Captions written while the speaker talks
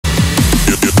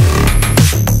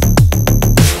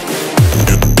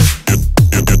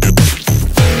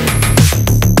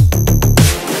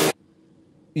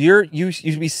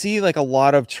we see like a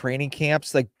lot of training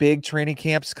camps, like big training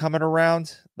camps coming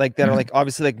around, like that are like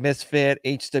obviously like Misfit,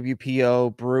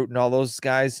 HWPO, Brute, and all those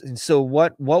guys. And so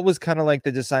what was kind of like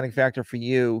the deciding factor for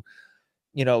you,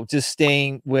 just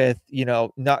staying with,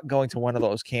 not going to one of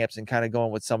those camps and kind of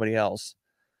going with somebody else?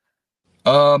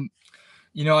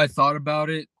 I thought about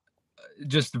it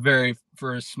just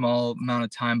for a small amount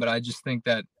of time, but I just think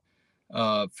that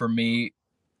for me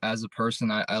as a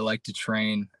person, I like to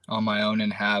train on my own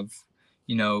and have,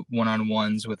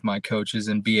 one-on-ones with my coaches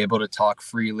and be able to talk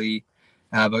freely,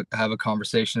 have a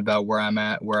conversation about where I'm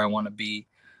at, where I want to be.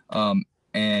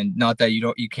 And not that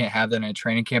you can't have that in a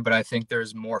training camp, but I think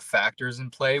there's more factors in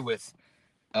play with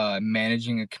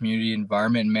managing a community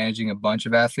environment and managing a bunch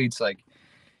of athletes, like,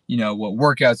 what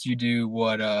workouts you do,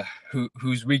 what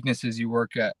whose weaknesses you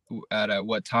work at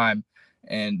what time.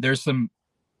 And there's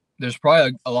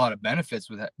probably a lot of benefits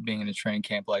with being in a training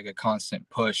camp, like a constant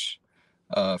push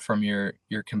from your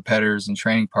competitors and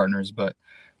training partners. But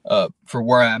for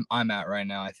where I'm at right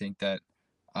now, I think that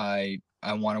I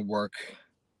want to work.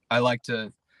 I like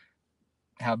to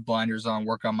have blinders on,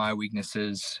 work on my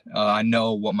weaknesses. I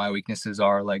know what my weaknesses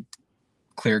are, like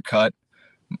clear cut.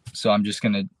 So I'm just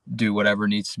going to do whatever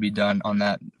needs to be done on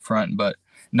that front, but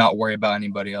not worry about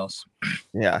anybody else.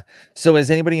 Yeah. So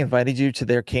has anybody invited you to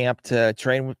their camp to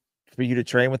for you to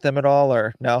train with them at all,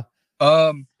 or no?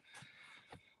 I don't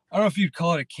know if you'd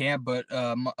call it a camp, but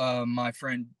my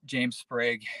friend James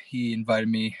Sprague, he invited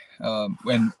me.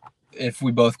 And if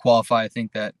we both qualify, I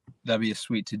think that'd be a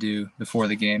sweet to do before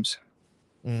the games.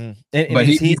 And but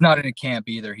he's not in a camp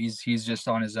either. He's just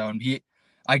on his own.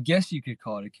 I guess you could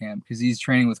call it a camp because he's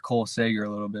training with Cole Sager a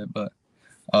little bit. But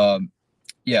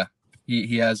yeah,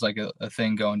 he has like a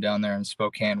thing going down there in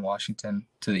Spokane, Washington,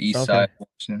 to the east side of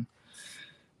Washington.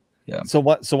 Yeah. So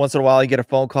once in a while you get a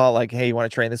phone call like, hey, you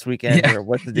want to train this weekend? Yeah. Or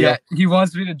what's the deal? Yeah, he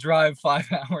wants me to drive 5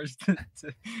 hours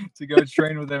to go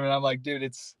train with him. And I'm like, dude,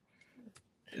 it's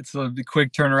a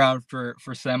quick turnaround for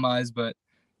semis. But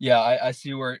yeah, I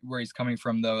see where he's coming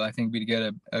from, though. I think we'd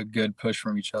get a good push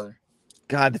from each other.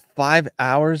 God, 5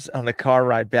 hours on the car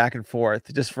ride back and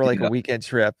forth just for like a weekend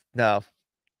trip. No.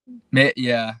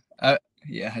 Yeah.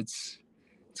 Yeah, it's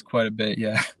quite a bit.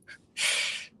 Yeah.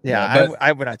 Yeah,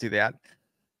 I would not do that.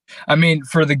 I mean,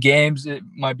 for the games, it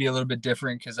might be a little bit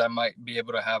different because I might be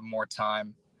able to have more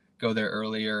time, go there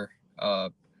earlier,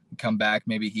 come back.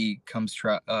 Maybe he comes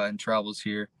and travels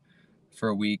here for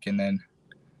a week, and then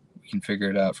we can figure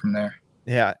it out from there.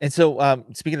 Yeah. And so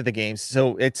speaking of the games,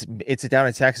 so it's down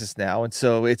in Texas now, and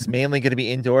so it's mainly going to be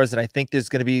indoors, and I think there's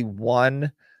going to be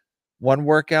one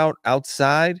workout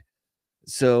outside.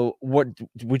 So what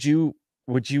would you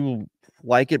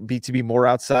like it to be more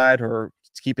outside or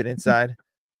to keep it inside?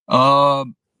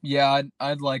 Yeah,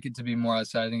 I'd like it to be more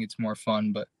outside. I think it's more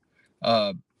fun, but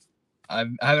I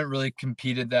haven't really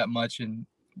competed that much in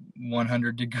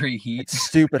 100-degree heat. It's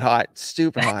stupid hot.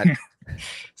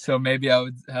 So maybe I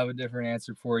would have a different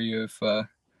answer for you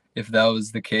if that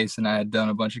was the case and I had done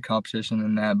a bunch of competition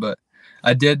in that. But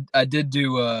I did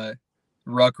do a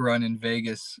ruck run in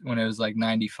Vegas when it was like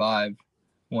 95.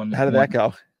 How did that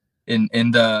go? In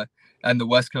the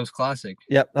West Coast Classic.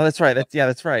 Yep. Oh, that's right.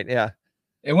 That's right. Yeah.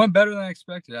 It went better than I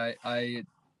expected. I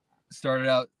started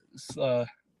out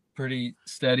pretty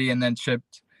steady and then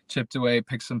chipped away,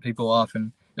 picked some people off,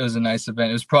 and it was a nice event.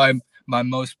 It was probably my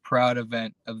most proud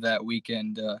event of that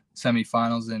weekend,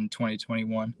 semifinals in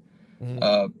 2021.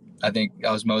 I think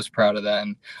I was most proud of that,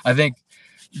 and I think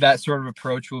that sort of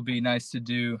approach will be nice to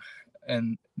do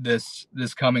in this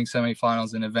coming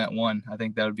semifinals in event 1. I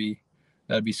think that'd be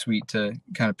sweet to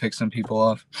kind of pick some people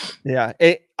off. Yeah,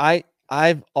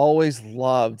 I've always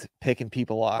loved picking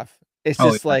people off. It's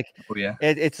just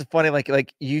it's funny.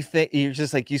 Like you think you're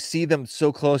just like, you see them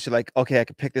so close. You're like, okay, I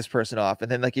can pick this person off.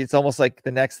 And then like, it's almost like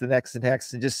the next,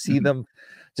 and just see them,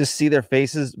 just see their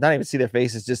faces, not even see their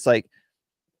faces. Just like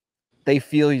they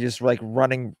feel you just like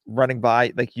running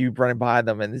by, like you running by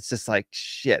them. And it's just like,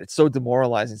 shit, it's so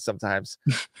demoralizing sometimes.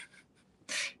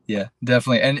 Yeah,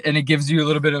 definitely. And it gives you a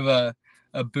little bit of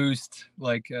a boost,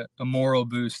 like a moral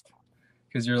boost.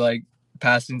 Cause you're like,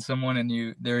 passing someone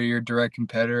and they're your direct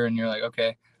competitor and you're like,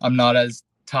 okay, I'm not as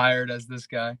tired as this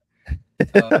guy.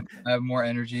 I have more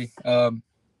energy.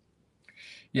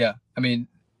 Yeah, I mean,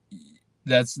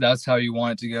 that's how you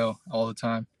want it to go all the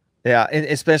time. Yeah, and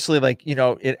especially like,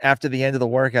 after the end of the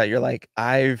workout, you're like,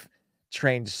 I've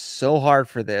trained so hard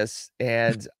for this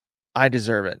and I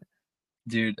deserve it.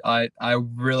 Dude, I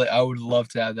would love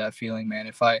to have that feeling, man.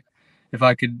 If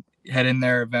I could head in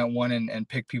there event 1 and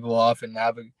pick people off and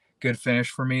have a good finish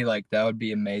for me, like that would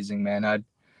be amazing, man.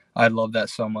 I'd love that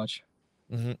so much.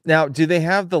 Now, do they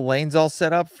have the lanes all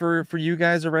set up for you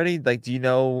guys already? Like, do you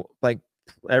know like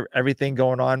everything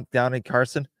going on down in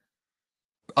Carson?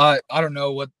 I don't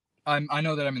know what I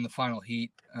know that I'm in the final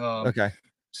heat. Okay.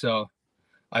 So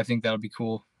I think that'll be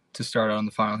cool to start out on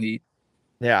the final heat.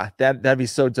 Yeah, that'd be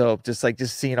so dope. Just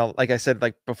seeing all, like I said,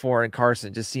 like before in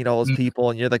Carson, just seeing all those people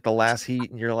and you're like the last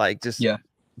heat and you're like just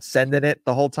sending it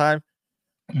the whole time.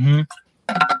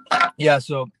 Yeah,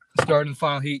 so start in the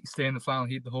final heat, stay in the final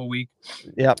heat the whole week.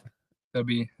 Yep. That'd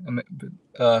be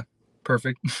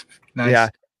perfect. Nice. Yeah.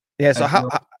 Yeah. So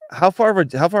how far of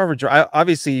a drive?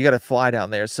 Obviously, you got to fly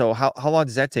down there. So how long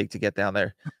does that take to get down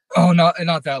there? Oh,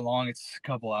 not that long. It's a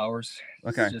couple hours.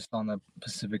 Okay. It's just on the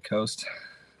Pacific coast.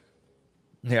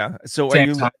 Yeah. So same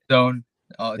are you time zone?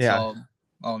 It's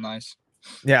all nice.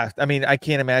 Yeah. I mean, I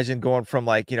can't imagine going from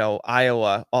like,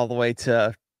 Iowa all the way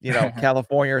to,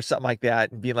 California or something like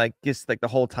that and being like, just like the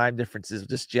whole time differences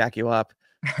just jack you up.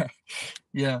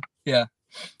 Yeah,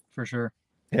 for sure.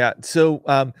 Yeah. So,